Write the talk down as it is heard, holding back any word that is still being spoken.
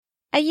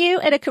Are you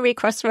at a career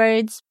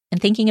crossroads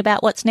and thinking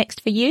about what's next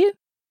for you?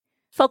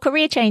 For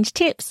career change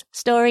tips,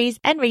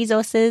 stories and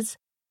resources,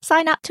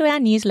 sign up to our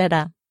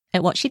newsletter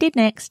at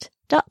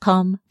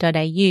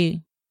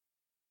whatshedidnext.com.au.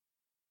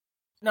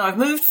 No, I've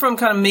moved from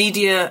kind of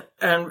media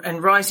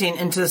and writing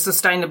into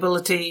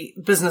sustainability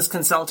business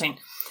consulting.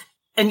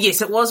 And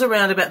yes, it was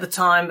around about the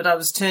time that I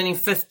was turning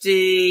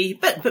 50,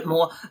 bit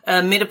more.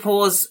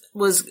 Menopause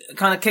was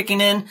kind of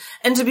kicking in.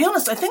 And to be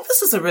honest, I think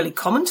this is a really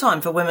common time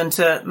for women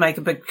to make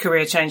a big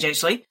career change,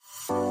 actually.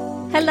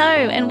 Hello,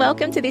 and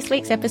welcome to this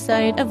week's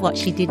episode of What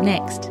She Did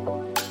Next.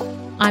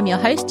 I'm your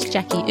host,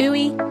 Jackie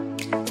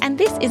Uwe, and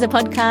this is a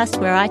podcast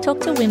where I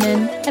talk to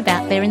women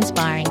about their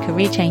inspiring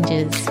career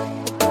changes.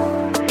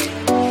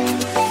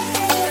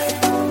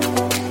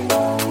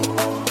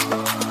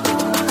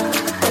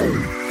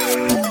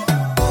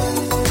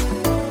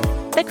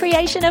 The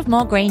creation of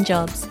more green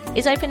jobs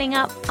is opening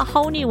up a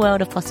whole new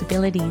world of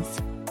possibilities.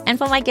 And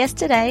for my guest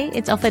today,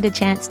 it's offered a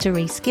chance to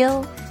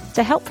reskill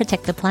to help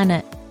protect the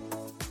planet.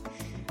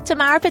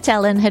 Tamara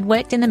Patelin had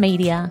worked in the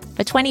media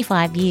for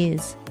 25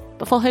 years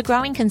before her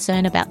growing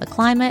concern about the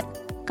climate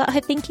got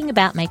her thinking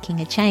about making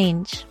a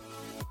change.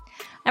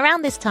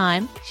 Around this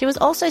time, she was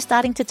also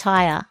starting to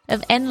tire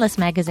of endless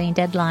magazine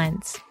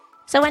deadlines.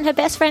 So when her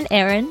best friend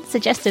Erin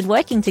suggested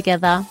working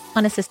together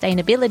on a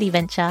sustainability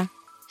venture,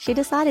 she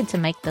decided to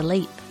make the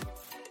leap.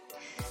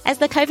 As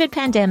the COVID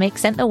pandemic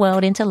sent the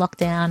world into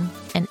lockdown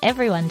and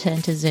everyone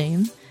turned to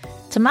Zoom,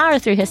 Tamara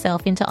threw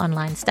herself into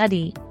online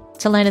study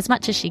to learn as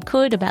much as she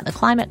could about the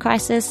climate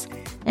crisis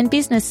and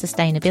business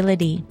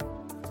sustainability.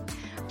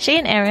 She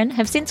and Erin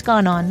have since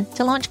gone on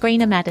to launch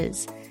Greener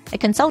Matters, a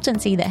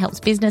consultancy that helps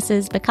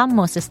businesses become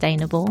more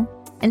sustainable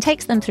and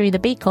takes them through the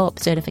B Corp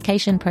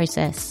certification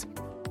process.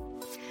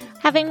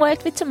 Having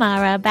worked with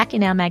Tamara back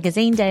in our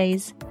magazine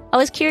days, I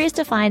was curious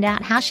to find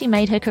out how she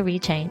made her career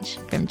change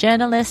from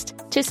journalist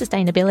to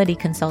sustainability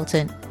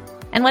consultant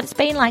and what it's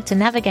been like to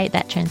navigate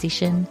that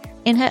transition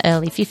in her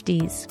early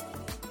 50s.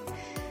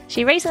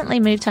 She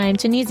recently moved home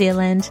to New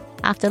Zealand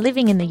after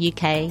living in the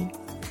UK.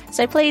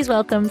 So please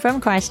welcome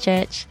from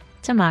Christchurch,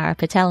 Tamara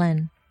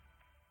Patelin.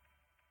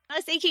 I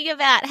was thinking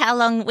about how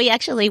long we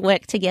actually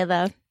worked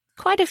together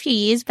quite a few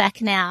years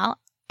back now.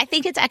 I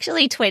think it's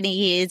actually 20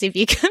 years, if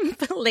you can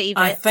believe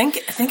it. I think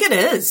it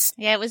is.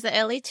 Yeah, it was the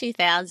early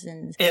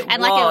 2000s.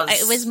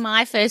 It was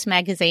my first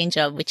magazine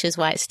job, which is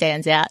why it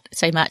stands out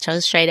so much. I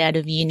was straight out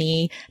of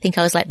uni. I think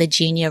I was like the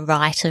junior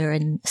writer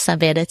and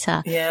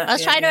sub-editor. Yeah. I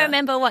was trying to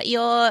remember what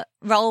your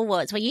role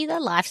was. Were you the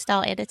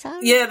lifestyle editor?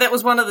 Yeah, that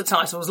was one of the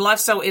titles.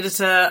 Lifestyle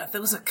editor.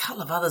 There was a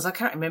couple of others. I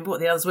can't remember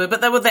what the others were,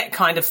 but they were that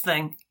kind of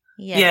thing.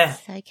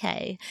 Yes, yeah.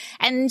 Okay.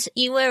 And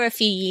you were a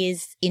few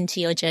years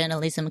into your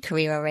journalism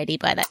career already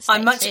by that stage.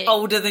 I'm much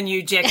older than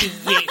you, Jackie,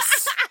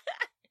 yes.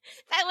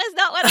 That was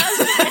not what I was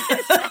going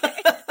to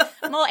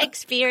say. More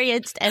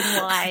experienced and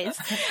wise.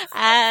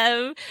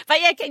 But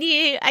yeah, can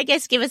you, I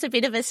guess, give us a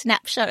bit of a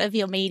snapshot of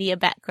your media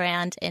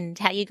background and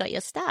how you got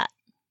your start?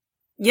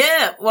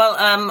 Yeah, well,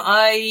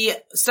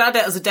 I started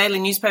out as a daily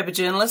newspaper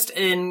journalist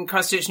in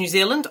Christchurch, New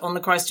Zealand on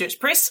the Christchurch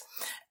Press.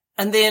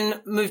 And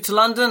then moved to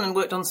London and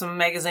worked on some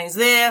magazines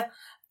there,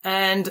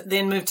 and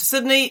then moved to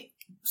Sydney,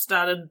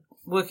 started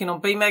working on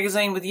B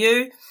Magazine with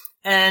you.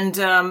 And,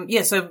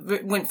 so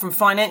went from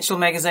financial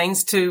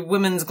magazines to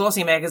women's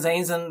glossy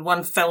magazines in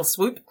one fell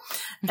swoop.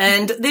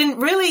 And then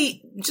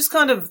really just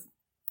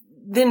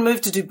then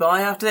moved to Dubai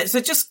after that. So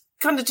just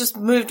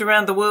moved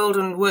around the world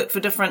and worked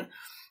for different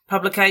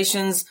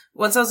publications.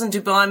 Once I was in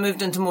Dubai, I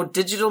moved into more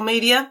digital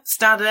media,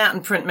 started out in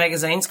print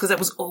magazines because that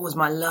was always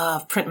my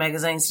love, print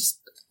magazines, just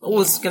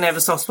always going to have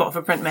a soft spot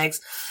for print mags.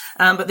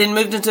 But then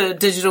moved into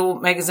digital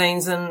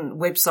magazines and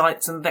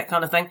websites and that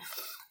kind of thing,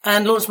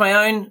 and launched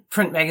my own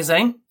print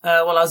magazine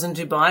while I was in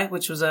Dubai,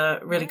 which was a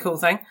really cool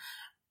thing.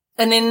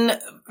 And then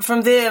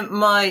from there,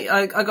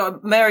 I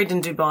got married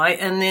in Dubai,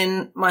 and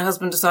then my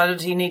husband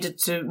decided he needed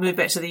to move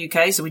back to the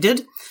UK, so we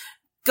did.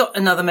 Got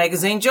another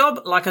magazine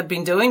job like I'd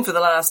been doing for the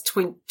last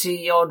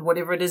 20 odd,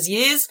 whatever it is,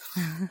 years.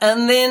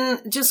 And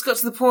then just got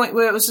to the point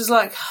where it was just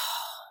like,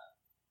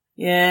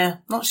 yeah,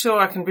 not sure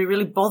I can be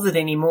really bothered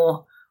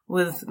anymore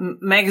with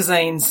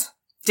magazines,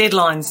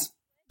 deadlines.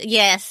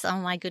 Yes. Oh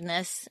my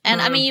goodness.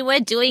 And I mean, you were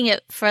doing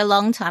it for a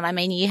long time. I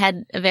mean, you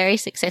had a very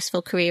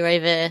successful career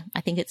over,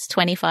 I think it's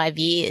 25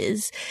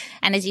 years.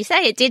 And as you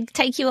say, it did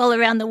take you all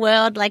around the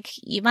world. Like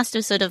you must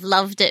have sort of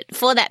loved it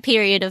for that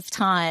period of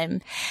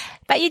time.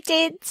 But you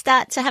did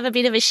start to have a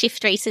bit of a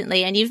shift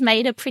recently, and you've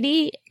made a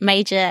pretty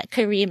major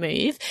career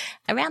move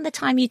around the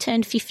time you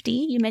turned 50,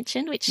 you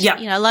mentioned, which,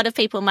 a lot of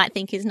people might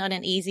think is not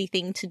an easy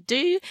thing to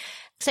do.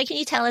 So can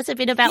you tell us a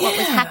bit about what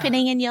was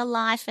happening in your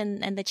life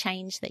and the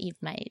change that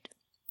you've made?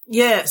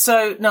 Yeah.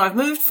 So no, I've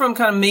moved from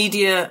kind of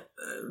media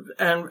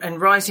and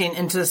writing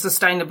into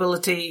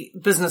sustainability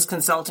business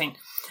consulting.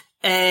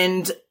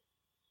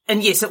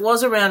 And yes, it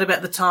was around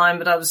about the time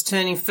that I was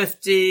turning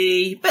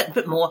 50,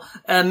 bit more.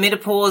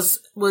 Menopause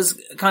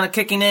was kind of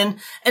kicking in.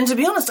 And to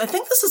be honest, I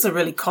think this is a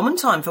really common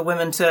time for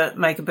women to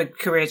make a big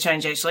career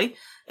change, actually.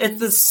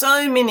 There's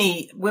so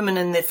many women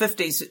in their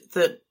 50s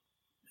that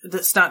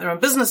that start their own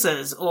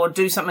businesses or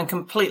do something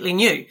completely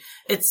new.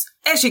 It's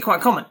actually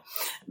quite common,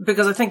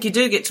 because I think you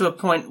do get to a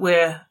point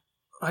where,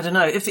 I don't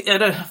know,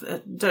 I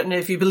don't know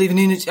if you believe in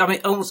energy. I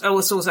mean, I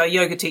was also a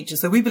yoga teacher,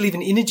 so we believe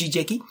in energy,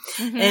 Jackie.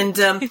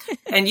 Mm-hmm.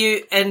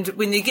 And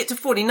when you get to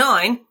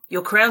 49,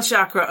 your crown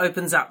chakra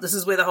opens up. This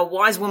is where the whole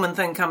wise woman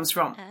thing comes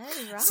from.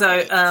 Oh, right.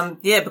 So,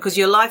 because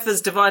your life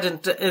is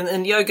divided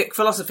in yogic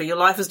philosophy, your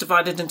life is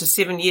divided into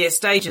 7-year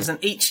stages,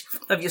 and each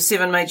of your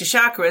 7 major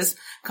chakras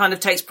kind of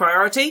takes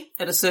priority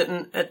in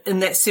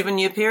that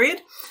 7-year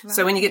period. Right.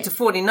 So when you get to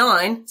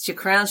 49, it's your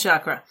crown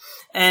chakra.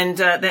 And,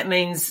 that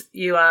means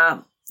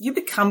you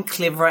become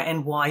cleverer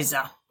and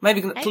wiser.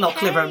 Maybe not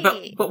cleverer,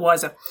 but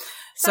wiser.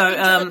 Something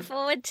to look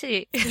forward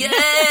to.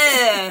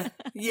 Yeah.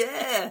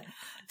 Yeah.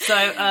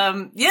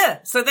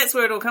 So that's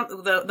where it all comes,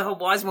 the whole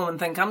wise woman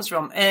thing comes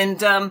from. And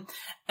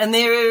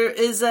there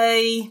is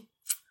I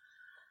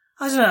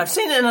don't know, I've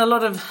seen it in a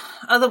lot of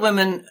other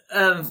women,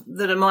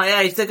 that are my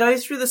age. They go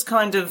through this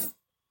kind of,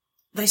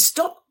 they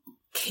stop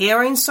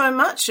caring so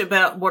much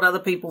about what other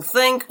people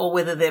think or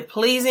whether they're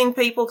pleasing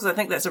people, because I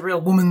think that's a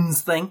real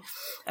woman's thing.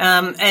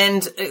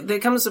 And there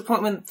comes a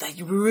point when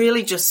they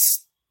really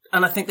just,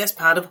 and I think that's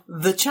part of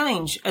the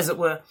change, as it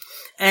were.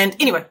 And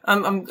anyway,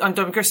 I'm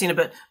digressing a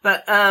bit,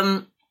 but,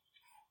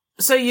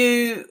 so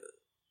you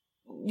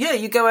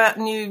go out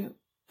and you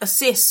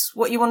assess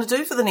what you want to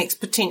do for the next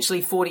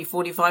potentially 40,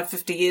 45,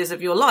 50 years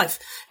of your life.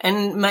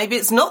 And maybe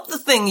it's not the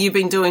thing you've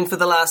been doing for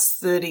the last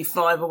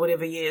 35 or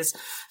whatever years.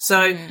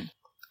 So,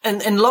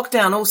 and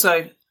lockdown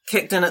also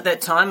kicked in at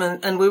that time,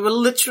 and we were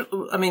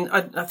literally, I mean,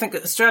 I think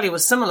Australia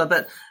was similar,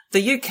 but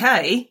the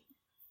UK,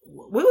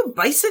 we were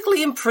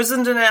basically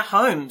imprisoned in our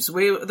homes.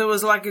 There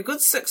was like a good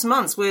 6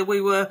 months where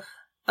we were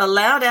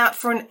allowed out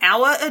for an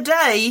hour a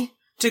day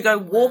to go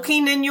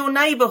walking in your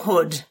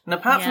neighbourhood. And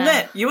apart from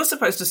that, you were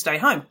supposed to stay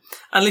home,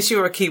 unless you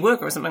were a key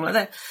worker or something like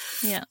that.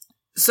 Yeah.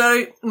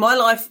 So my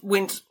life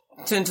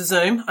turned to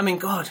Zoom. I mean,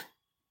 God,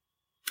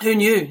 who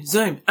knew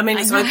Zoom? I mean,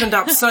 it's opened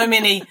up so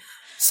many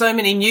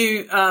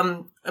new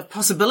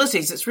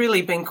possibilities. It's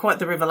really been quite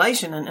the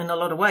revelation in a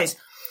lot of ways.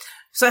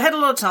 So I had a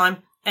lot of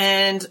time,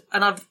 and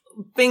I've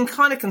been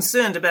kind of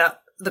concerned about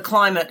the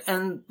climate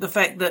and the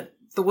fact that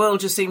the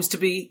world just seems to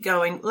be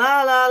going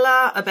la la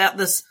la about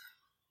this.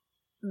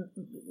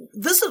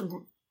 There's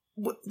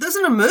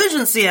an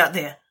emergency out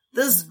there.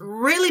 There's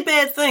really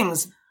bad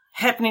things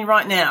happening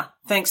right now,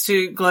 thanks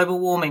to global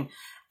warming,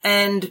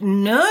 and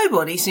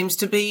nobody seems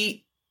to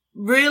be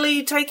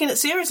really taking it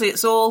seriously.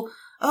 It's all,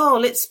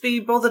 let's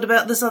be bothered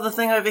about this other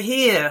thing over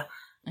here.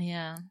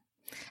 Yeah.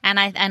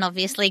 And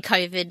obviously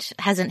COVID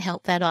hasn't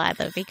helped that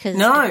either, because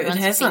it everyone's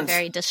hasn't. been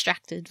very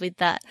distracted with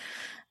that.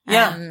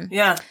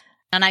 Yeah.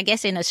 And I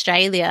guess in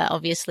Australia,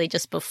 obviously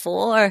just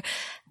before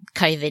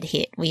COVID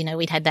hit,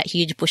 we'd had that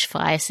huge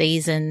bushfire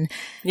season.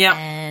 Yeah.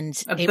 And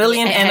a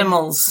billion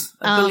animals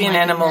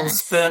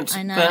burnt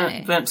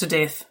to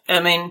death.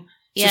 I mean,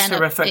 just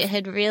horrific. It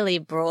had really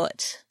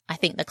brought, I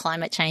think, the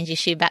climate change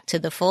issue back to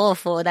the fore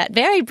for that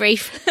very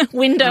brief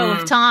window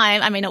of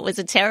time. I mean, it was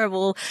a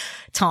terrible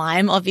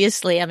time,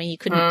 obviously. I mean, you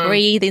couldn't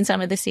breathe in some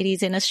of the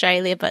cities in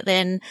Australia, but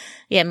then,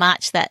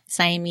 March that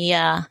same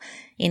year,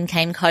 in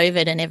came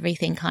COVID, and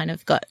everything kind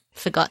of got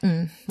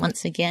forgotten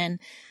once again.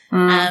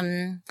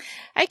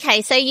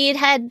 Okay, so you'd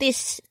had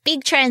this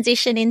big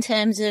transition in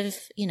terms of,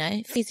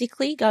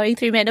 physically going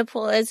through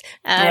menopause.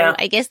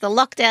 I guess the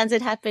lockdowns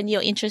had happened.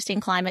 Your interest in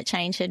climate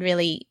change had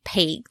really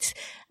peaked.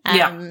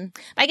 I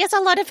guess a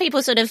lot of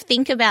people sort of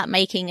think about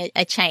making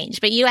a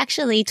change, but you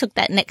actually took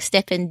that next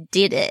step and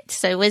did it.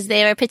 So was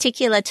there a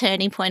particular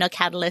turning point or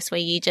catalyst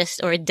where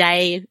or a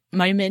day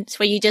moment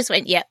where you just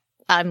went, yep,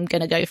 I'm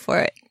going to go for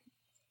it?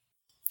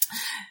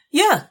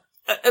 Yeah.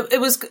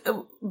 It was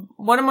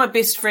one of my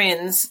best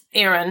friends,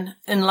 Aaron,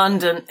 in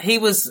London. He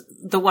was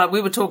the one,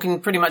 we were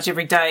talking pretty much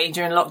every day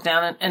during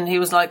lockdown, and he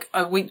was like,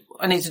 I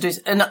need to do,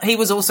 and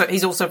he's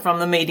also from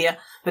the media,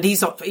 but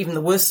he's even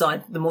the worst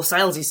side, the more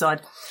salesy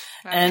side.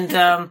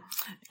 Right.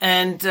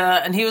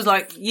 And he was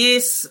like,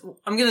 yes,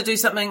 I'm going to do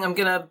something. I've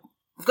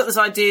got this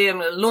idea. I'm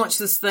going to launch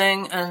this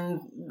thing,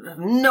 and I have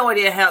no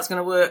idea how it's going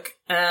to work.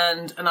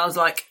 And I was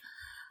like,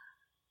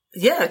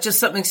 yeah, just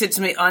something said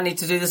to me, I need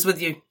to do this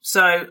with you.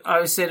 So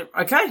I said,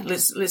 okay,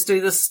 let's do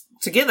this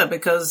together,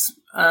 because,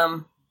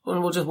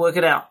 we'll just work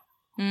it out.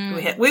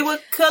 We were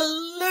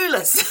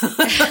clueless. Well,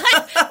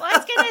 I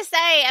was going to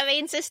say, I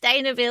mean,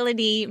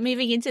 sustainability,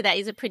 moving into that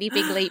is a pretty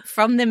big leap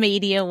from the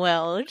media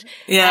world.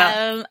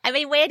 Yeah. I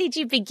mean, where did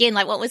you begin?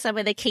 Like, what were some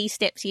of the key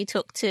steps you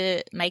took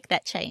to make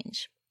that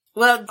change?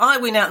 Well, I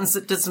went out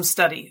and did some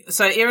study.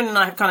 So Erin and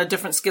I have kind of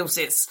different skill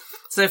sets.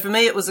 So for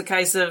me, it was a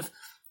case of,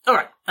 all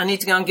right, I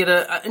need to go and get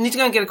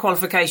a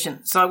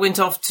qualification. So I went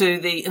off to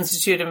the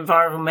Institute of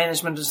Environmental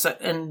Management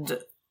and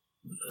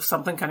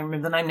something, can't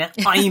remember the name now,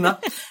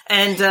 IEMA,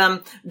 and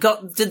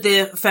did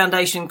their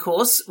foundation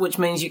course, which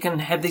means you can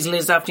have these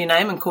letters after your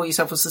name and call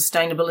yourself a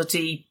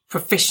sustainability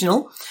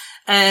professional,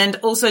 and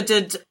also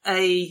did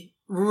a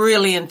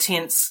really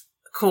intense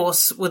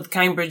course with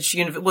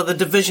the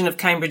division of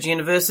Cambridge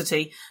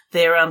University,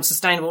 their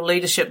sustainable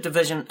leadership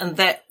division, and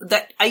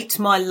that ate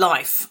my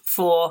life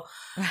for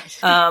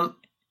a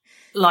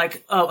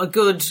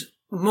good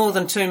more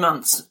than 2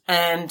 months,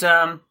 and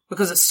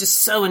because it's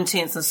just so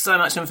intense and so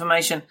much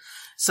information.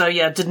 So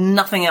yeah, did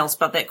nothing else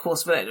but that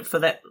course for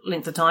that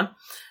length of time.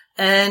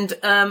 And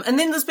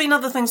then there's been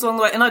other things along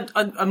the way, and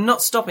I'm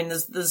not stopping.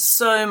 There's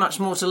so much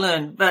more to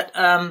learn, but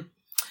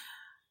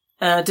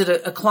did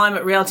a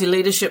climate reality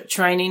leadership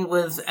training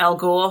with Al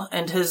Gore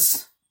and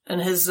his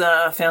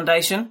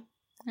foundation.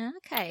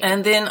 Okay.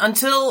 And then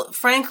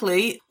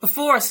frankly,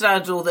 before I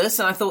started all this,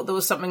 and I thought there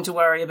was something to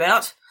worry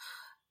about,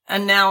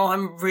 and now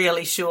I'm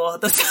really sure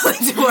there's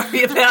something to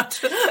worry about.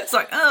 It's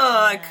like,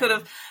 I could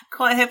have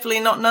quite happily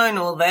not known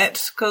all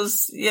that,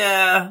 because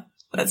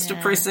that's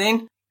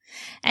depressing.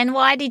 And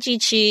why did you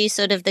choose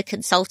sort of the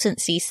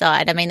consultancy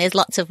side? I mean, there's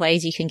lots of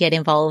ways you can get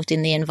involved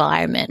in the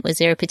environment. Was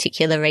there a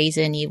particular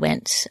reason you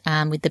went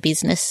with the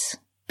business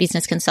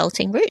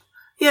consulting route?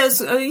 Yeah,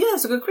 it's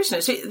a good question.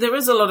 Actually, there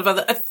is a lot of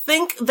other. I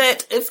think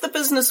that if the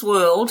business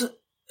world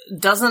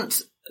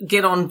doesn't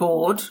get on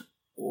board,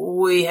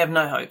 we have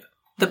no hope.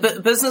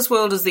 The business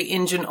world is the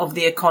engine of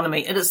the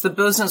economy. It is the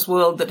business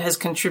world that has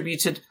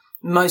contributed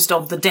most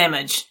of the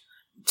damage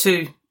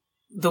to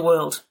the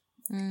world.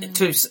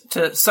 To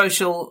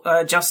social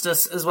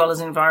justice as well as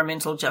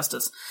environmental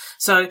justice.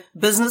 So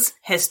business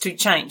has to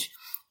change.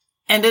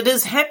 And it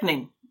is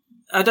happening.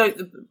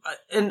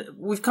 And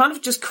we've kind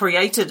of just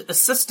created a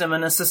system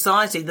and a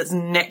society that's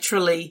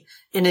naturally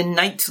and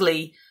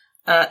innately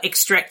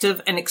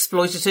extractive and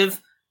exploitative.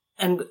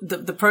 And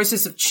the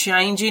process of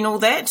changing all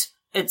that,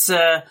 it's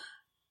a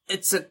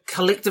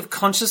collective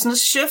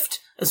consciousness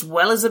shift as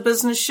well as a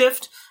business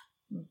shift.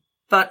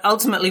 But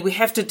ultimately, we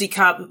have to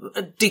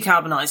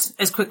decarbonize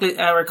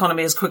our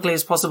economy as quickly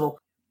as possible.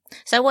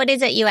 So what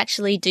is it you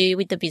actually do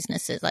with the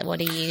businesses? Like,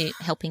 what are you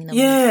helping them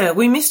with? Yeah,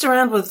 we messed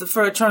around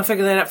for trying to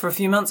figure that out for a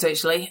few months,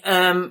 actually,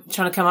 trying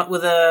to come up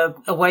with a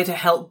way to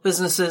help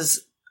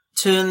businesses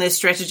turn their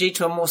strategy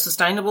to a more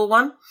sustainable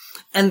one.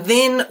 And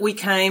then we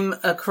came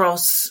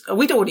across,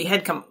 we'd already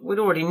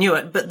knew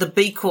it, but the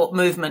B Corp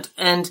movement.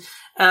 And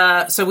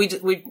so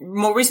we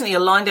more recently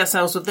aligned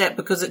ourselves with that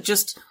because it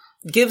just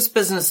gives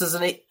businesses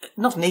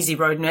not an easy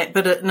roadmap,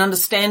 but an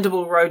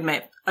understandable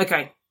roadmap.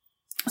 Okay.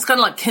 It's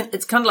kind of like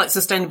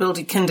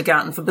sustainability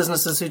kindergarten for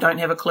businesses who don't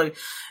have a clue.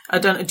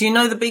 Do you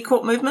know the B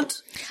Corp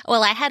movement?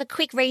 Well, I had a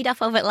quick read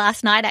off of it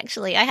last night,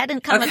 actually. I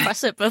hadn't come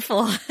across it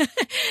before.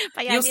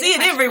 But you'll see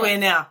it everywhere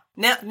now.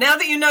 Now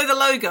that you know the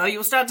logo,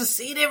 you'll start to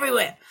see it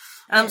everywhere.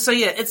 So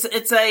yeah,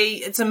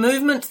 it's a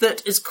movement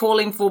that is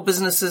calling for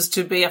businesses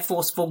to be a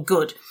force for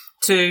good,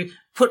 to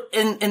put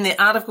in their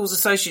articles of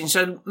association,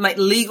 so make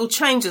legal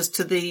changes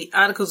to the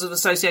articles of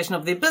association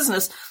of their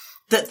business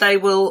that they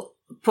will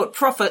put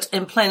profit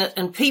and planet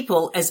and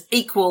people as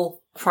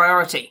equal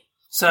priority.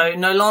 So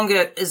no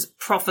longer is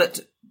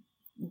profit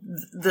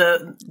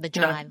the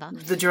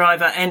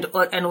driver and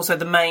also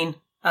the main,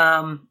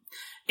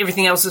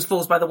 everything else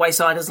falls by the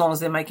wayside as long as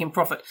they're making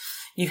profit.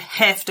 You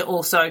have to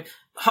also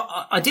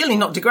ideally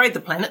not degrade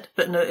the planet,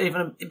 but in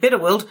even a better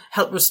world,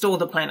 help restore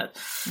the planet.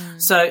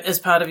 So as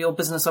part of your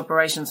business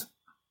operations.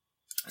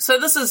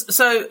 So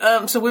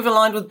so we've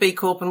aligned with B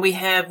Corp, and we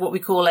have what we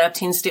call our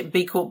 10-step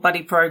B Corp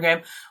buddy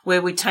program, where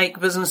we take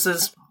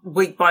businesses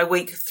week by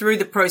week through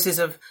the process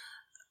of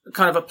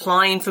kind of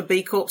applying for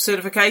B Corp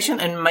certification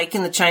and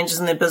making the changes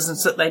in their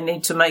business that they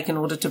need to make in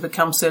order to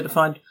become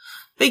certified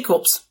B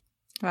Corps.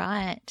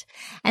 Right.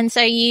 And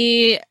so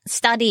you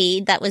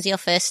studied, that was your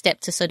first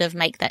step to sort of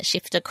make that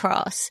shift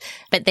across.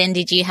 But then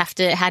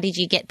how did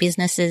you get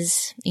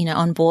businesses,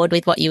 on board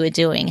with what you were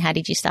doing? How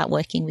did you start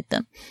working with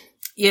them?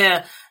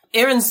 Yeah.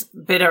 Aaron's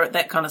better at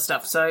that kind of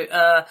stuff.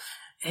 So,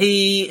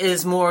 he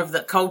is more of the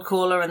cold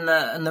caller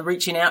and the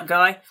reaching out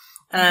guy.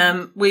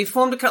 We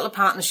formed a couple of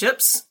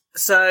partnerships.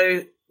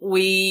 So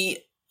we've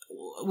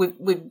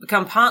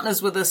become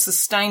partners with a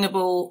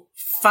sustainable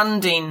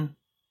funding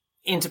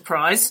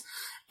enterprise,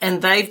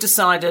 and they've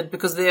decided,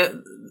 because they're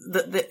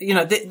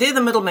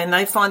the middlemen,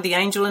 they find the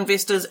angel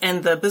investors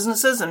and the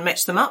businesses and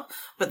match them up,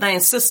 but they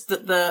insist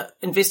that the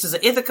investors are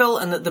ethical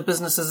and that the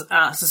businesses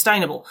are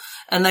sustainable.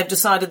 And they've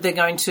decided they're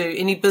going to,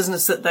 any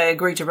business that they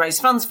agree to raise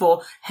funds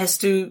for has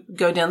to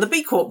go down the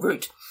B Corp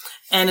route.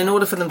 And in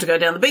order for them to go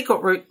down the B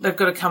Corp route, they've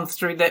got to come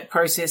through that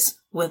process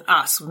with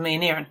us, with me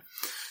and Aaron.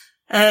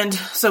 And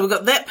so we've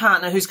got that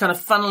partner who's kind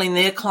of funneling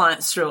their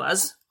clients through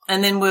us.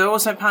 And then we're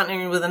also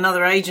partnering with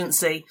another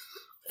agency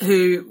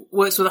who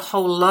works with a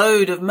whole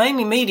load of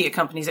mainly media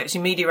companies,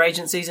 actually media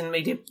agencies and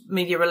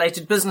media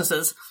related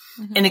businesses.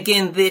 Mm-hmm. And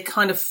again, they're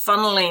kind of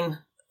funneling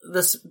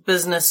this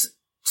business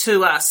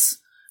to us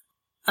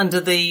under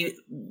the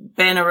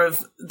banner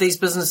of these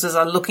businesses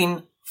are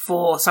looking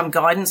for some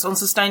guidance on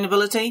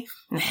sustainability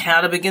and how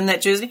to begin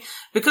that journey,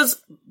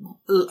 because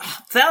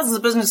thousands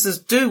of businesses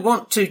do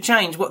want to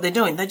change what they're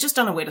doing. They just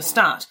don't know where to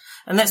start.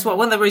 And that's one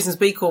of the reasons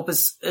B Corp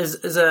is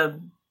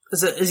an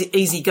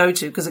easy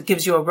go-to, because it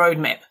gives you a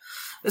roadmap.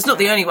 It's not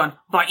the only one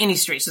by any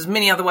stretch. There's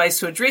many other ways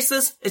to address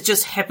this. It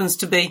just happens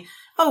to be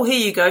oh,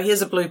 here you go,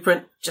 here's a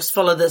blueprint, just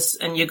follow this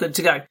and you're good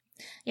to go.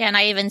 Yeah, and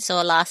I even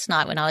saw last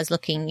night when I was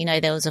looking,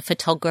 there was a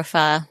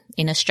photographer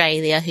in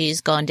Australia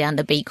who's gone down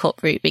the B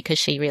Corp route because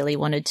she really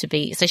wanted to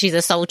be, so she's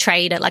a sole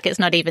trader, like it's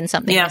not even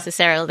something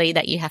necessarily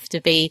that you have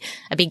to be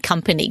a big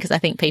company, because I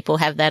think people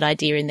have that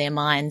idea in their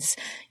minds,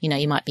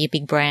 you might be a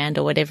big brand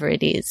or whatever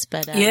it is.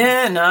 But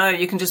no,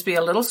 you can just be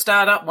a little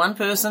startup, one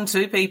person,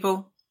 two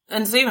people.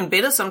 And it's even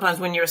better sometimes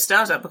when you're a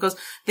startup, because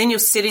then you're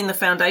setting the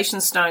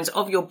foundation stones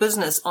of your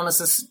business on a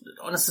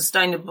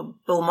sustainable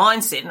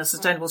mindset and a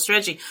sustainable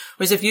strategy.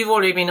 Whereas if you've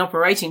already been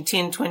operating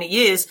 10, 20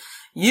 years,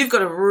 you've got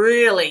to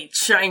really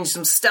change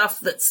some stuff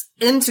that's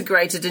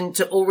integrated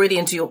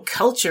into your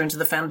culture, into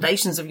the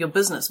foundations of your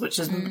business, which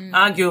is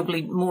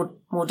arguably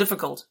more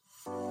difficult.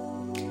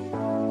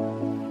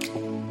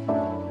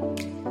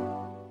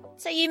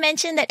 So you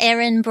mentioned that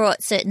Erin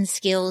brought certain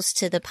skills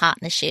to the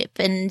partnership.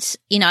 And,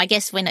 I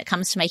guess when it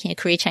comes to making a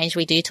career change,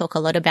 we do talk a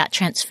lot about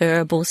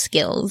transferable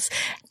skills.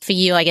 For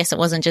you, I guess it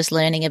wasn't just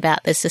learning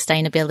about the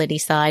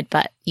sustainability side,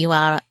 but you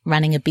are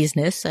running a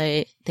business.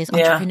 So there's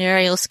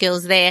entrepreneurial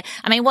skills there.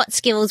 I mean, what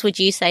skills would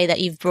you say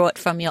that you've brought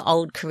from your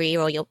old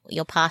career or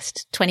your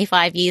past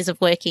 25 years of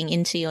working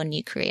into your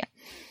new career?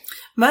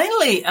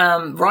 Mainly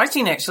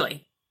writing,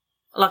 actually.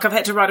 Like I've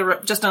had to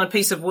just done a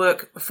piece of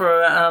work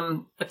for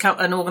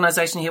an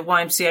organisation here,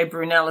 YMCA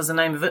Brunel is the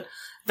name of it.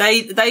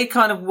 They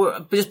kind of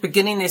were just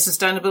beginning their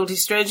sustainability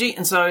strategy,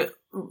 and so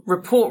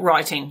report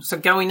writing, so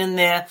going in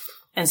there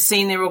and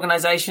seeing their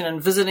organisation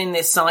and visiting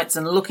their sites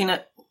and looking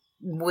at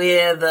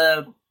where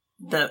the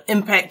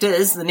impact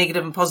is, the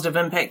negative and positive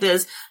impact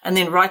is, and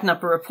then writing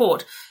up a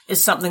report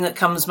is something that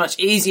comes much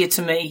easier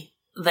to me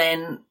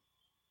than,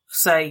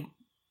 say,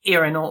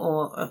 Erin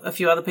or a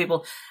few other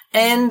people.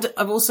 And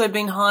I've also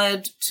been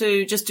hired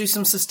to just do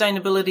some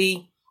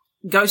sustainability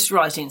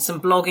ghostwriting,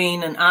 some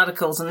blogging and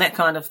articles and that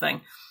kind of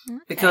thing. Okay.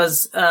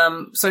 Because,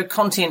 so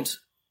content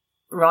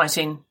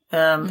writing,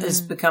 is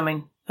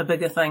becoming a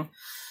bigger thing.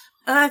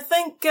 And I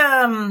think,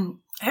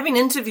 having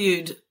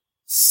interviewed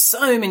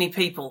so many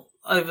people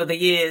over the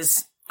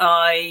years,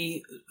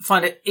 I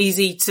find it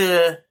easy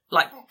to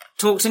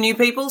talk to new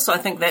people. So I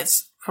think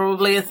that's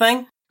probably a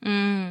thing.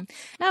 No,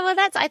 well,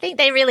 I think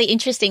they're really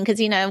interesting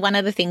because, one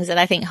of the things that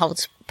I think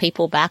holds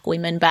people back,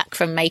 women back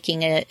from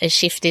making a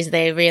shift is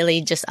they're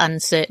really just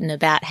uncertain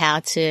about how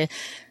to,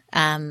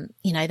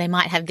 they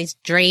might have this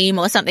dream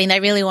or something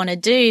they really want to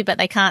do, but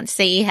they can't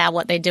see how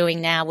what they're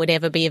doing now would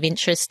ever be of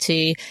interest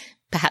to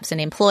perhaps an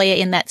employer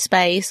in that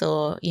space,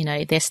 or,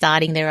 they're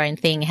starting their own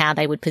thing, how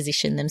they would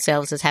position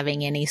themselves as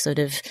having any sort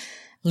of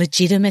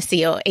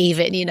legitimacy or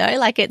even,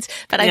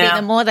 but I think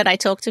the more that I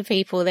talk to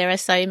people, there are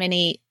so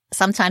many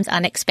sometimes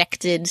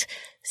unexpected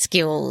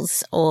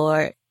skills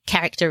or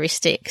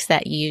characteristics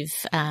that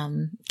you've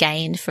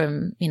gained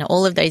from,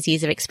 all of those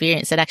years of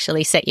experience that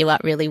actually set you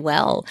up really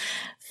well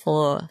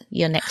for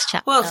your next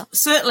chapter. Well,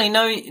 certainly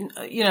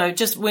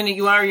just when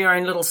you are your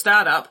own little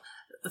startup,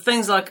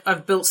 things like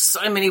I've built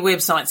so many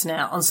websites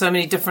now on so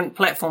many different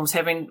platforms,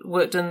 having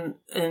worked so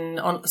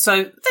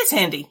that's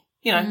handy,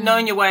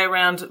 knowing your way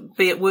around,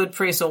 be it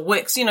WordPress or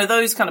Wix,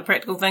 those kind of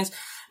practical things,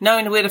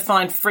 knowing where to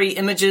find free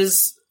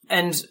images,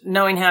 and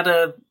knowing how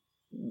to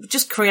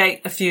just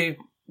create a few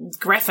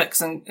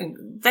graphics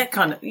and that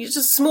kind of,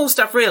 just small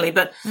stuff really.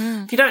 But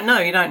if you don't know,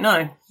 you don't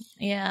know.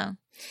 Yeah.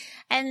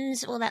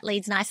 And well, that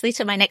leads nicely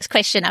to my next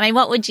question. I mean,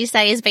 what would you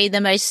say has been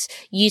the most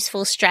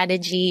useful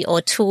strategy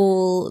or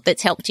tool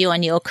that's helped you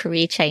on your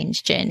career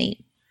change journey?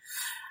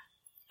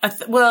 I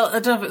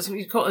don't know if it's what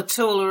you call it a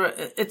tool or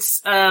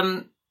it's,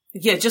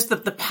 just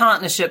the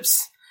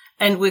partnerships.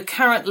 And we're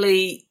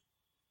currently,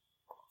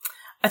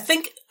 I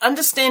think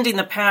understanding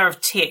the power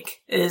of tech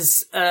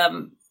is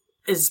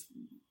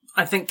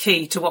I think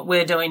key to what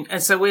we're doing.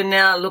 And so we're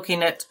now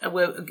looking at,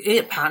 we're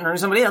partnering with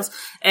somebody else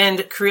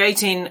and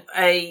creating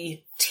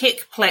a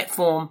tech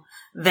platform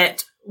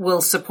that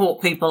will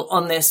support people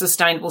on their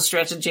sustainable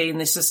strategy and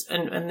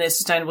their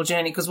sustainable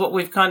journey. Because what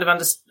we've kind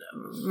of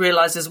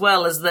realized as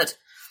well is that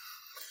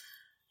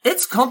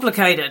it's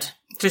complicated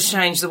to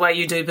change the way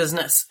you do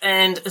business.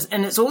 And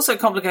it's also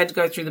complicated to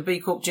go through the B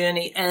Corp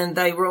journey, and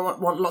they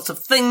want lots of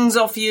things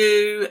off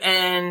you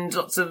and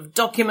lots of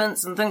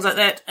documents and things like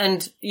that.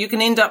 And you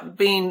can end up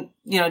being,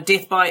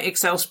 death by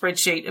Excel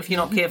spreadsheet if you're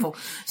not careful.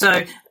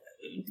 So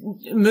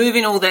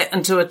moving all that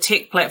into a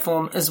tech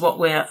platform is what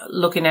we're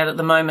looking at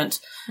the moment.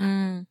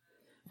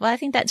 Well, I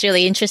think that's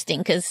really interesting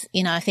because,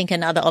 I think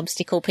another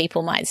obstacle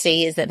people might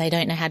see is that they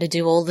don't know how to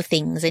do all the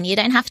things, and you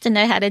don't have to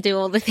know how to do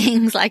all the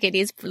things, like it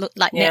is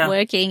like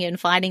networking and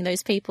finding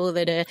those people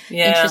that are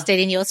interested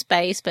in your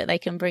space, but they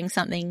can bring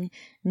something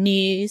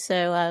new.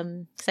 So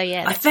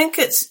yeah. I think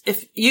it's,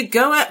 if you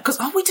go out, because,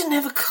 we didn't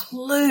have a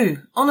clue.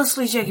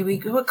 Honestly, Jackie, we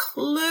were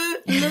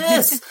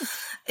clueless.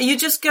 You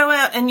just go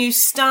out and you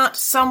start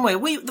somewhere.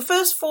 The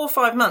first 4 or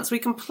 5 months, we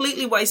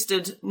completely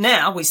wasted.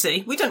 Now we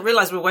see, we didn't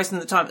realize we were wasting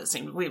the time. It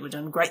seemed we were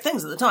doing great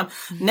things at the time.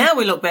 Mm-hmm. Now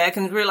we look back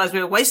and realize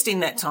we were wasting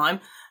that time.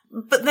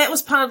 But that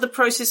was part of the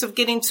process of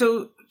getting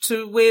to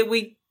where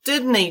we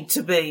did need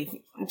to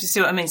be. Do you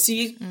see what I mean? So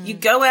you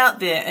go out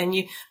there and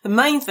the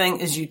main thing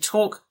is you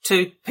talk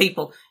to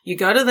people. You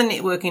go to the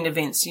networking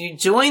events. You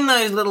join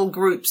those little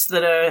groups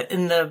that are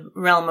in the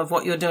realm of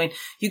what you're doing.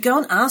 You go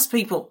and ask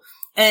people.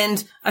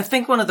 And I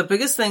think one of the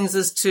biggest things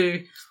is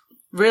to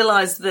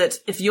realize that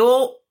if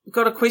you're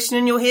got a question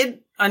in your head,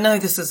 I know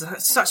this is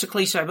such a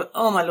cliche, but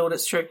oh my Lord,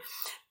 it's true.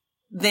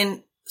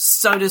 Then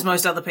so does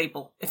most other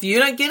people. If you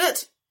don't get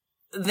it,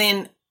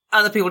 then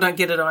other people don't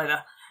get it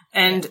either.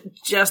 And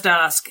just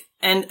ask.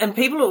 And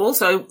people are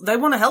also, they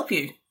want to help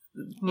you.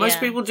 Most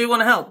people do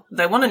want to help.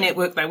 They want to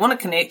network. They want to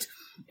connect.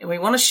 And we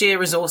want to share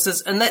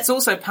resources. And that's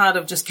also part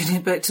of just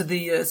getting back to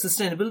the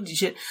sustainability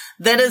shit.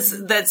 That's,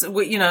 in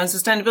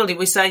sustainability,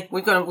 we say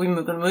we're going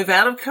to move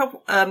out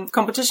of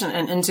competition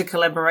and into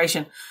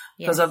collaboration.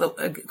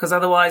 Because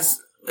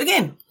otherwise,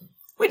 again,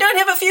 we don't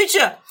have a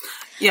future.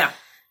 Yeah.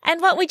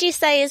 And what would you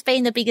say has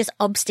been the biggest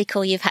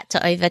obstacle you've had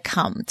to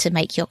overcome to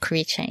make your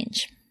career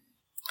change?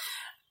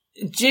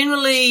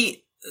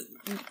 Generally,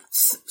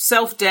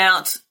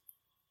 self-doubt,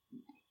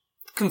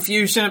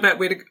 confusion about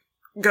where to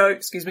go,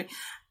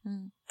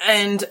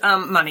 and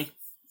money.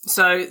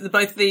 So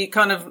both the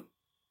kind of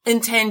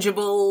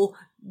intangible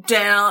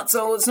doubts,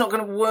 oh, it's not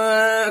going to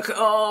work,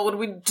 oh, what are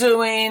we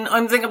doing?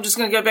 I think I'm just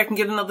going to go back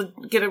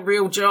and get a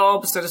real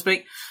job, so to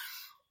speak.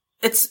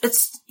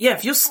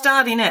 If you're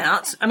starting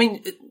out, I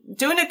mean,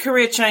 doing a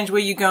career change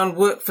where you go and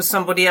work for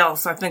somebody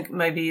else, I think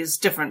maybe is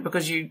different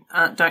because you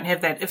don't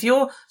have that. If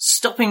you're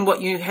stopping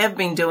what you have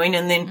been doing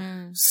and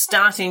then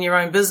starting your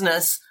own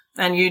business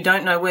and you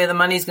don't know where the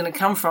money's going to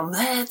come from,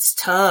 that's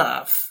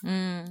tough.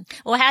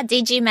 Well, how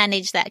did you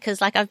manage that?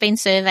 Because I've been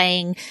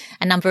surveying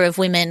a number of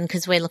women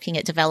because we're looking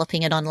at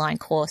developing an online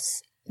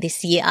course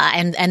this year.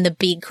 And the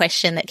big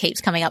question that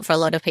keeps coming up for a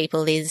lot of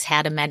people is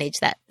how to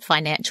manage that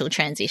financial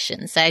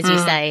transition. So as you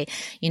say,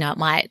 it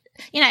might,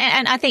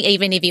 and I think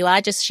even if you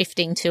are just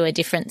shifting to a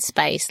different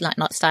space, like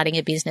not starting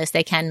a business,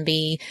 there can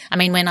be, I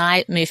mean, when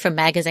I moved from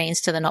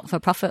magazines to the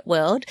not-for-profit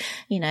world,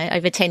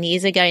 over 10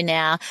 years ago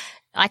now,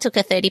 I took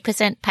a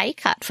 30% pay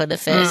cut for the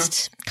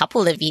first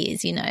couple of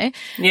years,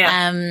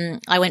 Yeah.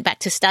 I went back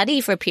to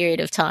study for a period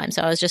of time.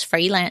 So I was just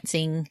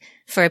freelancing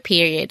for a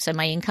period. So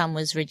my income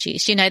was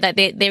reduced. That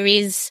there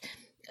is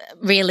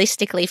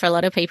realistically for a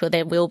lot of people,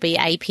 there will be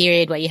a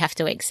period where you have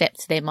to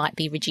accept there might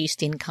be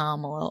reduced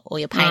income or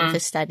you're paying for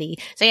study.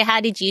 So how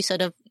did you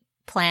sort of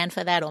plan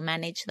for that or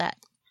manage that?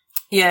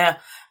 Yeah.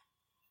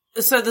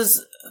 So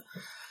there's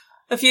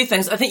a few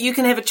things. I think you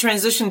can have a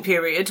transition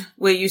period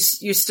where you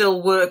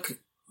still work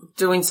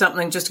doing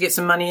something just to get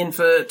some money in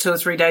for 2 or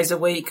 3 days a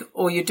week,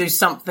 or you do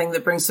something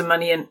that brings some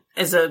money in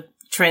as a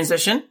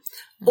transition.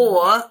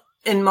 Or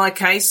in my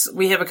case,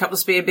 we have a couple of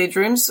spare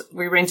bedrooms.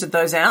 We rented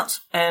those out,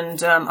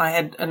 and I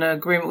had an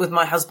agreement with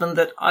my husband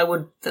that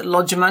that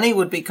lodger money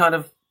would be kind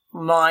of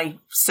my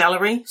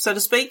salary, so to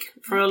speak,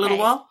 for a little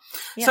while.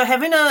 Yep. So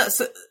having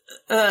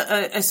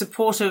a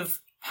supportive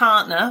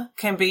partner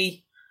can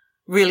be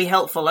really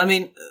helpful. I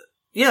mean,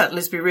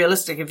 let's be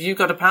realistic. If you've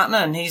got a partner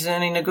and he's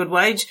earning a good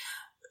wage,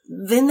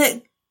 then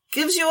that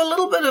gives you a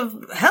little bit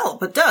of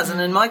help. It does.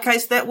 And in my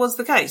case, that was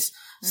the case.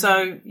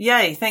 So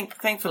yay,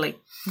 thankfully.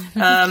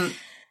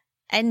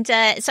 And,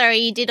 sorry,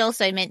 you did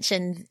also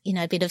mention,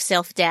 a bit of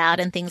self-doubt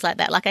and things like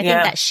that. I think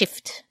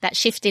that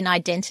shift in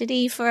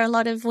identity for a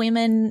lot of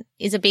women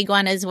is a big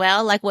one as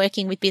well. Like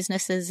working with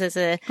businesses as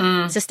a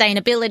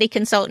sustainability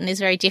consultant is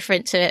very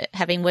different to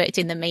having worked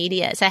in the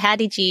media. So how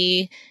did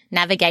you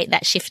navigate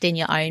that shift in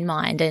your own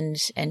mind? And,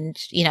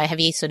 have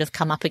you sort of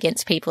come up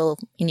against people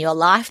in your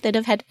life that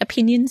have had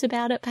opinions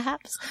about it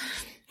perhaps?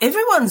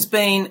 Everyone's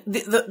been,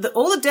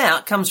 all the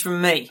doubt comes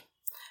from me.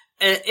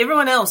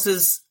 Everyone else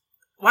is,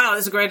 wow,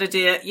 that's a great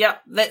idea.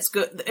 Yep, that's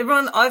good.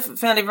 I've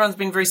found everyone's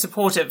been very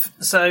supportive.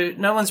 So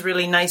no one's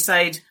really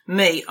naysayed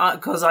me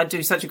because I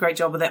do such a great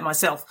job of that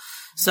myself.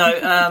 So,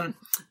 and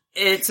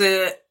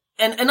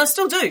I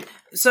still do.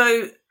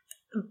 So,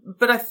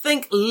 but I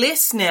think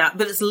less now,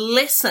 but it's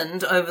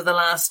lessened over the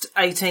last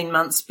 18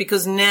 months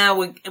because now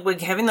we're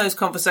having those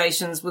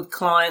conversations with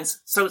clients.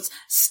 So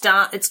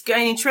it's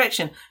gaining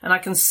traction and I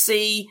can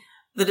see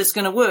that it's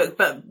going to work.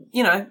 But,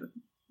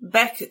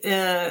 back,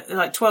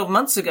 like 12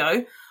 months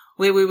ago,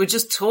 where we were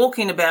just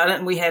talking about it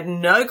and we had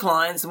no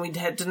clients and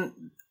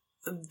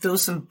there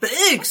was some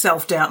big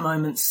self-doubt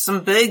moments,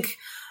 some big,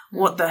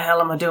 what the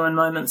hell am I doing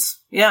moments?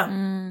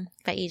 Yeah.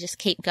 But you just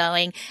keep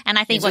going. And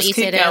I think what you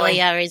said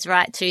earlier is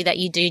right too, that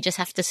you do just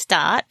have to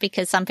start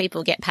because some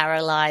people get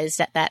paralyzed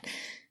at that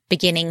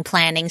beginning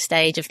planning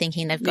stage of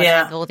thinking they've got to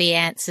have all the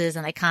answers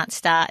and they can't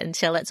start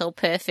until it's all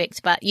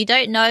perfect. But you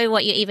don't know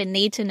what you even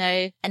need to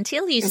know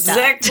until you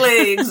start.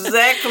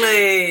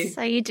 Exactly.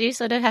 So you do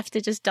sort of have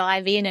to just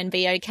dive in and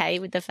be okay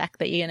with the fact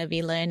that you're going to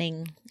be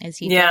learning as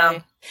you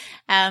go.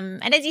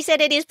 And as you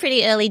said, it is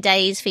pretty early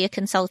days for your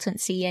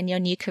consultancy and your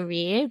new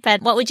career.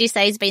 But what would you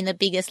say has been the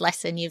biggest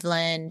lesson you've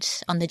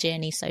learned on the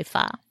journey so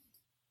far?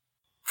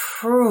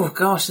 Oh,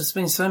 gosh, there's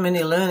been so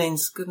many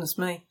learnings. Goodness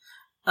me.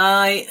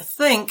 I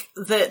think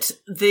that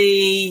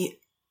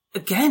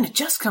again, it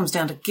just comes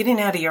down to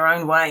getting out of your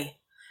own way.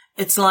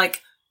 It's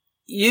like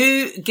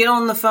you get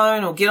on the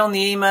phone or get on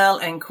the email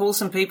and call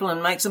some people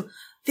and make some,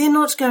 they're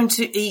not going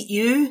to eat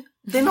you.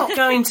 They're not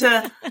going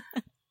to,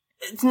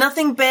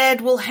 nothing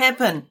bad will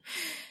happen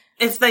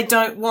if they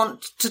don't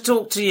want to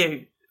talk to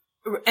you.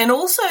 And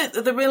also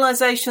the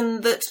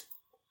realization that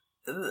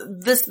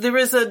there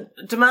is a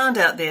demand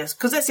out there.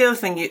 Because that's the other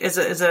thing,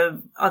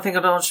 I think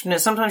an entrepreneur,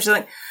 sometimes you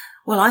think,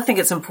 well, I think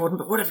it's important,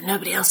 but what if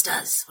nobody else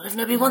does? What if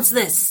nobody wants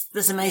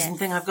this amazing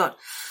thing I've got?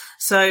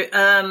 So,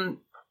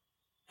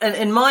 and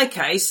in my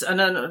case, I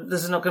know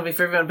this is not going to be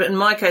for everyone, but in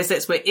my case,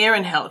 that's where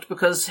Aaron helped,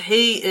 because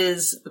he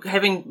is,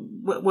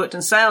 having worked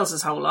in sales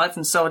his whole life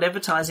and sold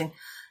advertising,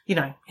 you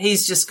know,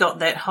 he's just got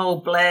that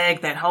whole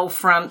blag, that whole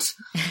front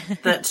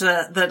that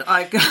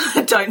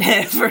I don't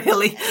have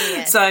really.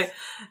 Yeah. So,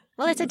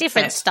 well, it's a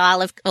different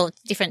style of, or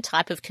different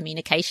type of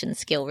communication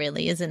skill,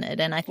 really, isn't it?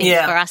 And I think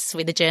for us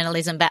with a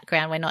journalism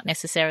background, we're not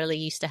necessarily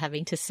used to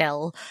having to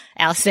sell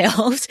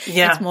ourselves.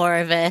 Yeah. It's more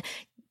of a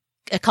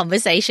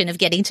conversation of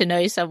getting to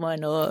know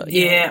someone, or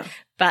you know.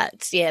 But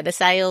the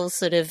sales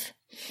sort of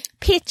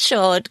pitch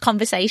or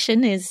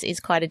conversation is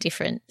quite a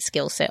different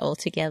skill set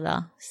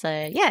altogether. So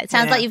it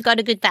sounds like you've got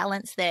a good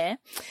balance there.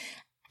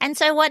 And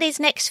so what is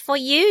next for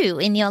you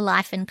in your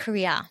life and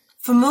career?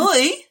 For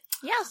me?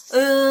 Yes.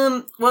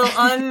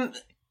 Well,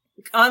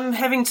 I'm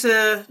having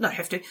to, not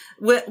have to,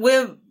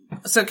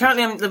 so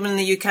currently I'm living in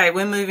the UK.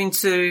 We're moving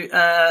to,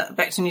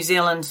 back to New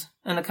Zealand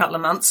in a couple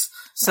of months.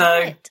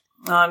 So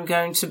I'm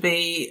going to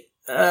be,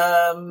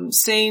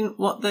 seeing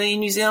what the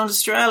New Zealand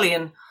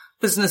Australian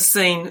business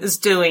scene is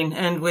doing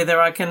and whether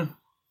I can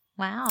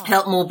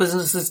help more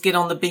businesses get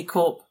on the B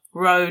Corp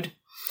road.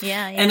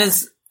 Yeah. And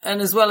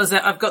as well as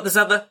that, I've got this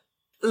other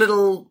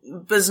little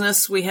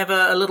business. We have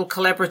a little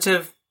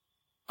collaborative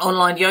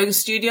online yoga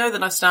studio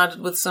that I started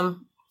with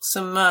some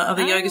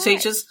other yoga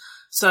teachers.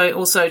 So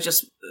also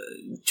just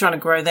trying to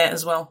grow that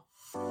as well.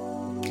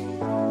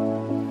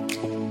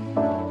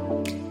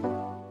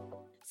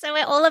 So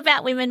we're all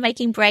about women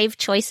making brave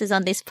choices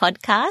on this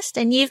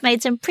podcast, and you've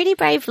made some pretty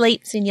brave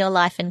leaps in your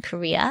life and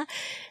career.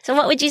 So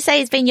what would you say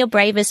has been your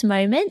bravest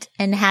moment,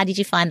 and how did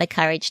you find the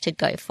courage to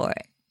go for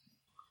it?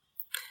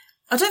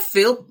 I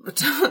don't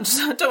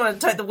want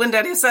to take the wind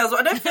out of your sails, but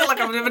I don't feel like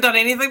I've ever done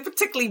anything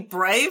particularly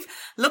brave.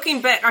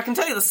 Looking back, I can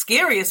tell you the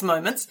scariest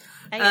moments.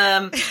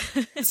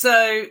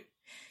 So,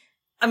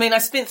 I mean, I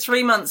spent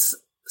 3 months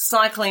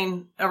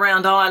cycling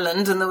around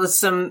Ireland, and there was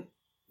some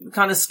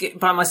kind of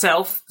by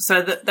myself,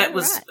 so that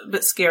was a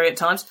bit scary at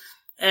times.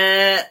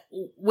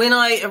 When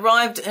I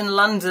arrived in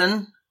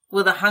London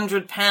with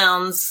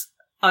 £100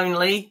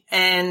 only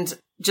and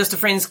just a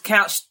friend's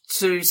couch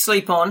to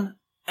sleep on,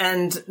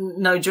 and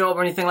no job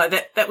or anything like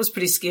that, that was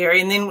pretty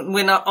scary. And then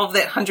when of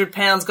that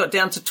 £100 got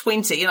down to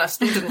 20 and I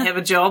still didn't have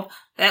a job,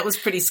 that was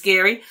pretty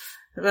scary.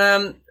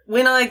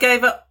 When I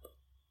gave up,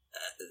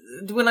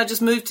 when I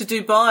just moved to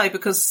Dubai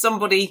because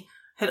somebody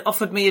had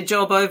offered me a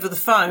job over the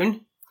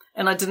phone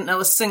and I didn't know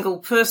a single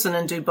person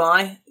in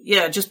Dubai.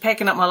 Yeah, just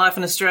packing up my life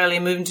in Australia,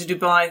 moving to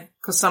Dubai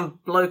because some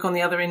bloke on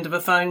the other end of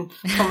a phone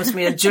promised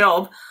me a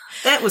job.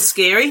 That was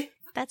scary.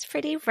 That's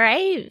pretty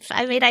brave.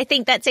 I mean, I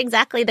think that's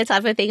exactly the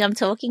type of thing I'm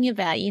talking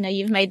about. You know,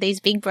 you've made these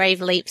big,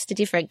 brave leaps to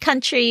different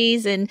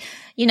countries and,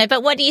 you know,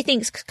 but what do you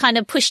think's kind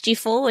of pushed you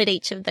forward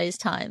each of those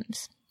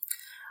times?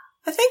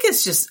 I think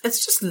it's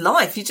just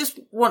life. You just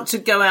want to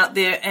go out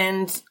there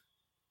and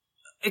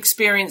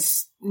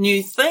experience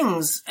new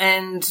things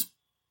and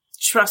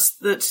trust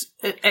that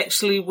it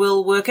actually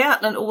will work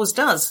out, and it always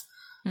does.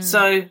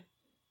 So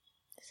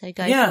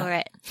go for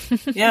it.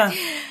 Yeah.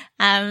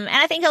 And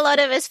I think a lot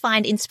of us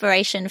find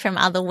inspiration from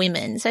other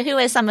women. So who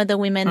are some of the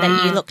women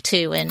that you look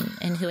to and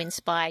who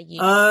inspire you?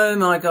 Oh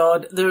my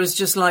God. There is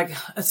just like,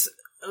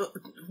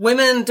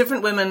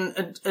 different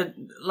women,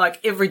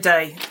 like every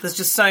day. There's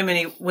just so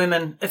many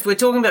women. If we're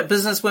talking about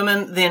business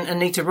women, then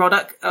Anita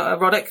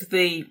Roddick,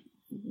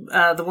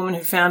 the woman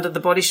who founded The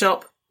Body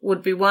Shop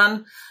would be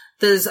one.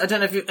 There's, I don't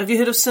know have you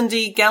heard of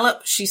Cindy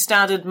Gallop? She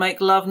started Make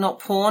Love Not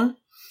Porn.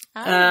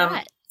 Oh,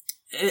 right.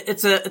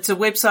 It's a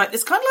website.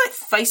 It's kind of like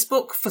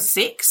Facebook for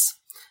sex.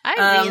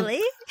 Oh,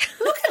 really?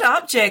 Look it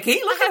up,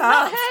 Jackie. Look it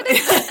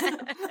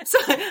up. So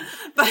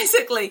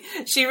basically,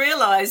 she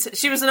realized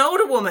she was an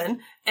older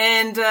woman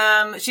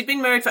and she'd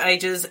been married for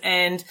ages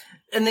and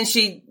then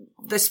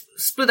they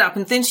split up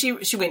and then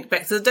she went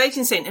back to the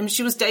dating scene and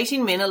she was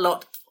dating men a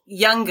lot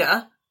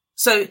younger.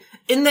 So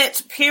in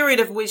that period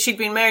of which she'd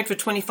been married for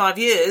 25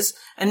 years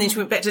and then she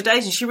went back to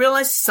dating, she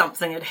realized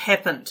something had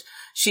happened.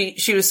 She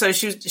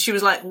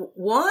was like,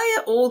 why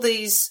are all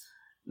these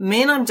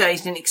men I'm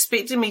dating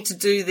expecting me to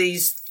do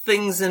these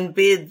things in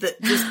bed that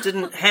just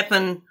didn't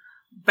happen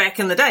back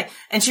in the day?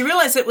 And she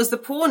realized it was the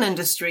porn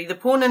industry. The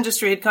porn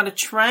industry had kind of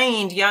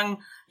trained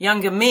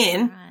younger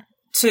men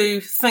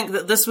to think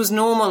that this was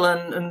normal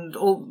and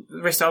all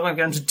the rest. I won't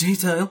go into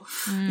detail.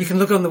 You can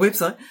look on the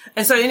website.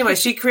 And so anyway,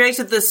 she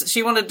created this.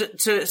 She wanted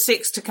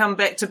sex to come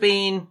back to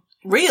being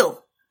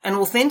real and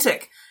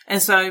authentic. And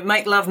so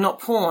Make Love Not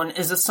Porn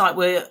is a site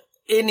where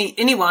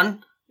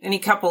any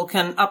couple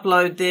can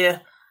upload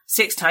their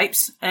sex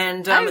tapes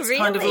and it's really?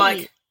 kind of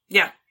like,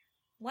 yeah.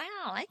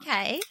 Wow.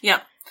 Okay. Yeah.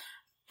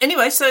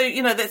 Anyway, so,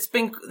 that's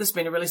been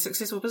a really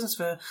successful business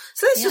for her.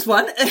 So that's just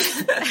one.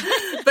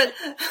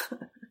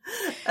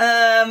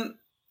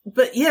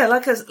 But yeah,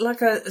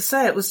 like I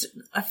say,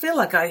 I feel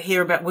like I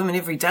hear about women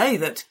every day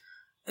that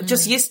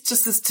just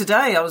this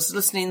today I was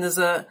listening, there's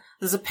a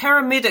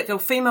paramedic, a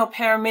female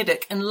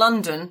paramedic in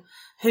London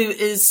who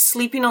is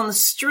sleeping on the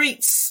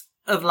streets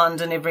of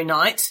London every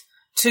night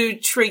to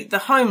treat the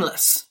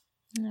homeless.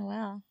 Oh,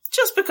 wow.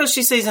 Just because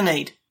she sees a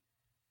need.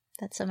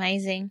 That's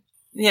amazing.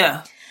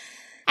 Yeah.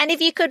 And if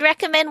you could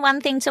recommend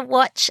one thing to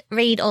watch,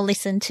 read, or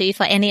listen to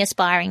for any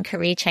aspiring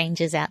career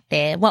changers out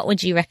there, what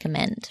would you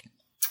recommend?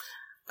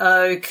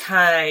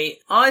 Okay.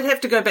 I'd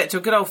have to go back to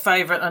a good old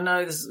favourite. I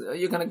know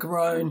you're going to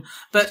groan,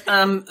 but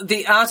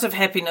The Art of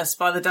Happiness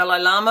by the Dalai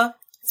Lama.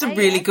 It's a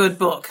really good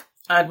book.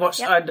 I'd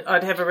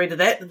have a read of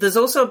that. There's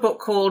also a book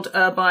called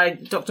by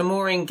Dr.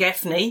 Maureen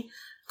Gaffney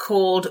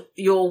called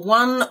Your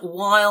One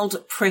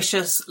Wild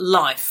Precious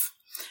Life.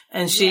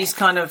 And she's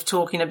kind of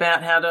talking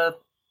about how to,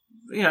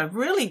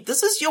 really,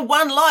 this is your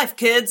one life,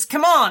 kids.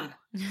 Come on.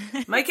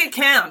 Make it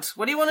count.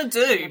 What do you want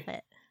to do?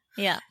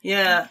 Yeah.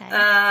 Yeah.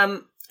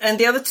 Okay. And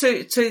the other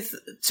two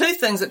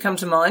things that come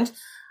to mind,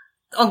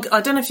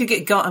 I don't know if you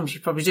get you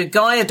probably do,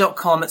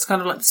 Gaia.com. It's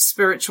kind of like the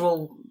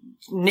spiritual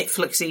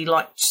Netflixy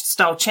like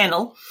style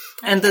channel.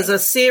 Okay. And there's a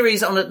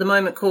series on at the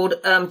moment called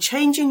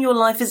Changing Your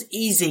Life is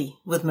Easy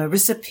with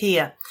Marissa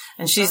Peer.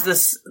 And she's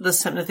this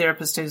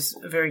hypnotherapist who's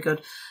very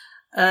good.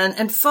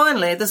 And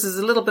finally, this is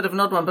a little bit of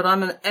an odd one, but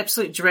I'm an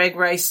absolute drag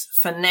race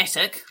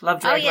fanatic. Love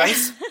drag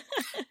race.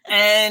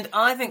 And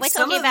I think we're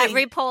talking about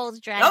RuPaul's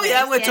Drag Race. Oh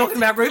yeah, we're talking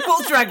about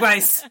RuPaul's Drag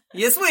Race.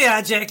 Yes, we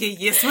are, Jackie.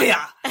 Yes, we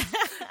are.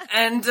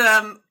 And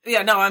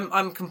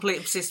I'm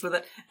completely obsessed with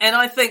it. And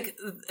I think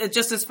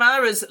just as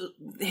far as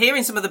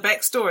hearing some of the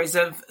backstories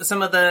of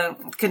some of the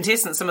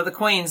contestants, some of the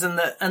queens, and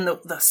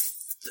the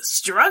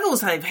struggles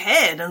they've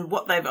had and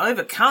what they've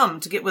overcome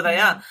to get where they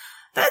are,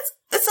 that's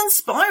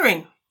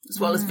inspiring as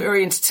well as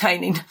very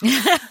entertaining.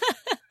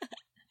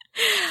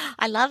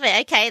 I love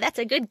it. Okay, that's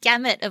a good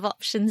gamut of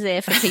options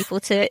there for people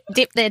to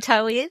dip their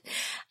toe in.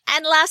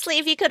 And lastly,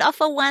 if you could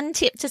offer one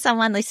tip to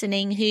someone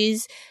listening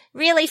who's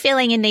really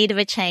feeling in need of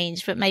a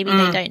change, but maybe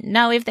they don't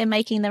know if they're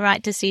making the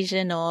right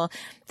decision or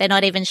they're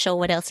not even sure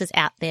what else is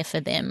out there for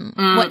them,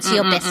 what's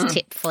your best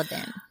tip for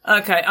them?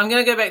 Okay, I'm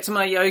going to go back to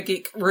my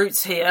yogic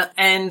roots here,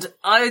 and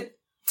I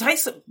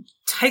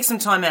take some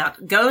time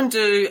out. Go and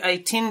do a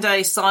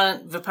 10-day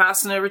silent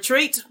Vipassana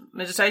retreat,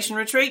 meditation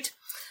retreat.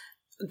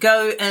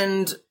 Go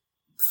and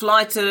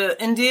fly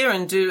to India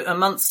and do a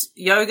month's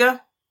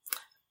yoga.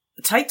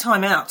 Take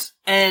time out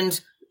and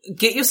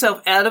get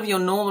yourself out of your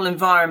normal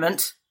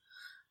environment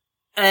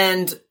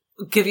and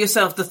give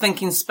yourself the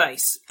thinking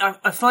space.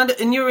 I find it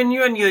in your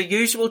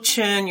usual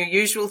churn, your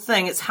usual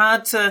thing. It's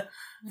hard to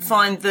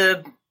find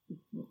the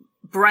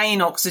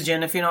brain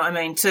oxygen, if you know what I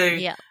mean,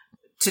 to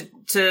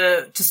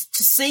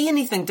see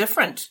anything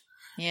different.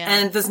 Yeah.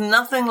 And there's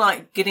nothing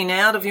like getting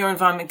out of your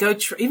environment. So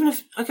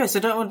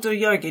don't want to do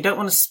yoga, you don't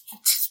want to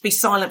be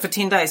silent for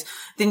 10 days,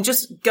 then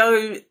just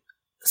go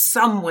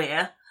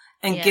somewhere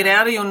and get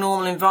out of your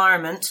normal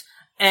environment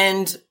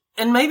and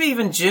maybe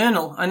even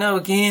journal. I know,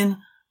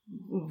 again,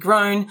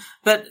 grown,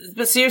 but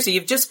seriously,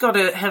 you've just got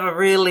to have a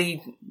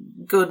really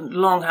good,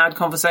 long, hard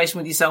conversation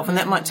with yourself, and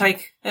that might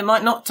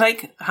not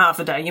take half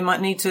a day. You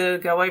might need to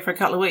go away for a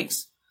couple of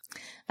weeks.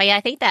 But yeah,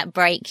 I think that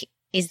break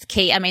is the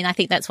key. I mean, I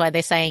think that's why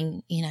they're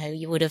saying,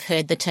 you would have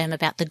heard the term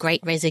about the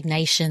Great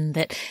Resignation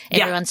that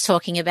everyone's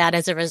talking about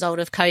as a result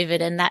of COVID.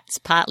 And that's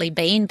partly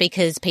been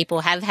because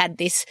people have had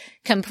this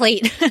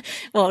complete,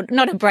 well,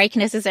 not a break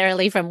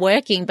necessarily from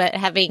working, but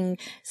having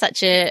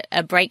such a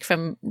break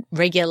from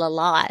regular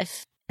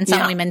life. And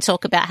some women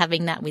talk about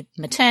having that with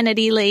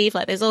maternity leave.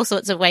 Like there's all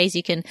sorts of ways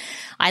you can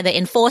either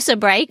enforce a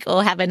break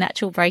or have a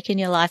natural break in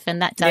your life.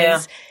 And that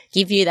does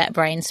give you that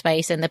brain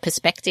space and the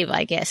perspective,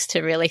 I guess,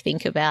 to really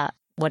think about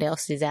what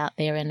else is out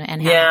there and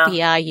how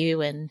happy are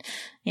you? And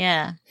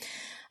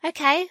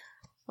okay.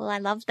 Well, I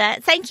love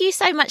that. Thank you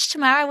so much,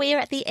 Tamara. We are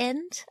at the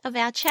end of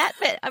our chat,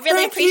 but I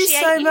really appreciate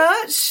you. Thank you so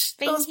much.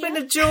 It's been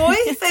a joy.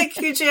 Thank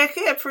you,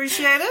 Jackie. I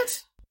appreciate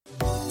it.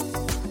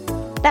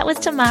 That was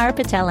Tamara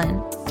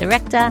Patelin,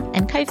 Director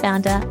and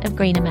Co-founder of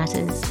Greener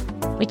Matters,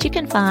 which you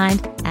can find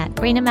at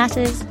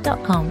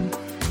greenermatters.com.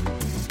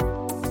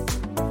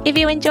 If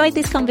you enjoyed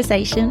this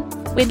conversation,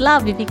 we'd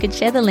love if you could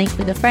share the link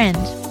with a friend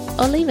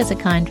or leave us a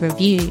kind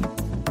review.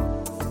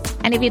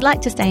 And if you'd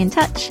like to stay in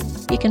touch,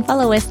 you can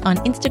follow us on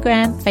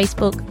Instagram,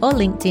 Facebook or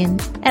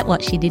LinkedIn at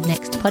What She Did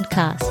Next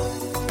Podcast,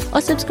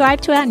 or subscribe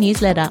to our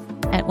newsletter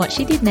at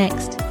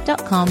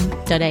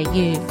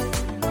whatshedidnext.com.au.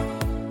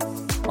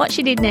 What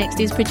She Did Next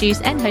is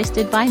produced and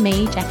hosted by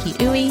me, Jackie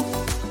Uwe.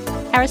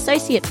 Our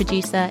associate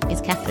producer is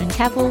Catherine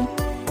Cavill,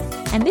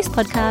 and this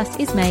podcast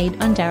is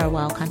made on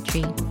Darawal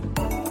country.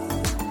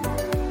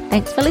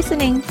 Thanks for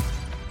listening.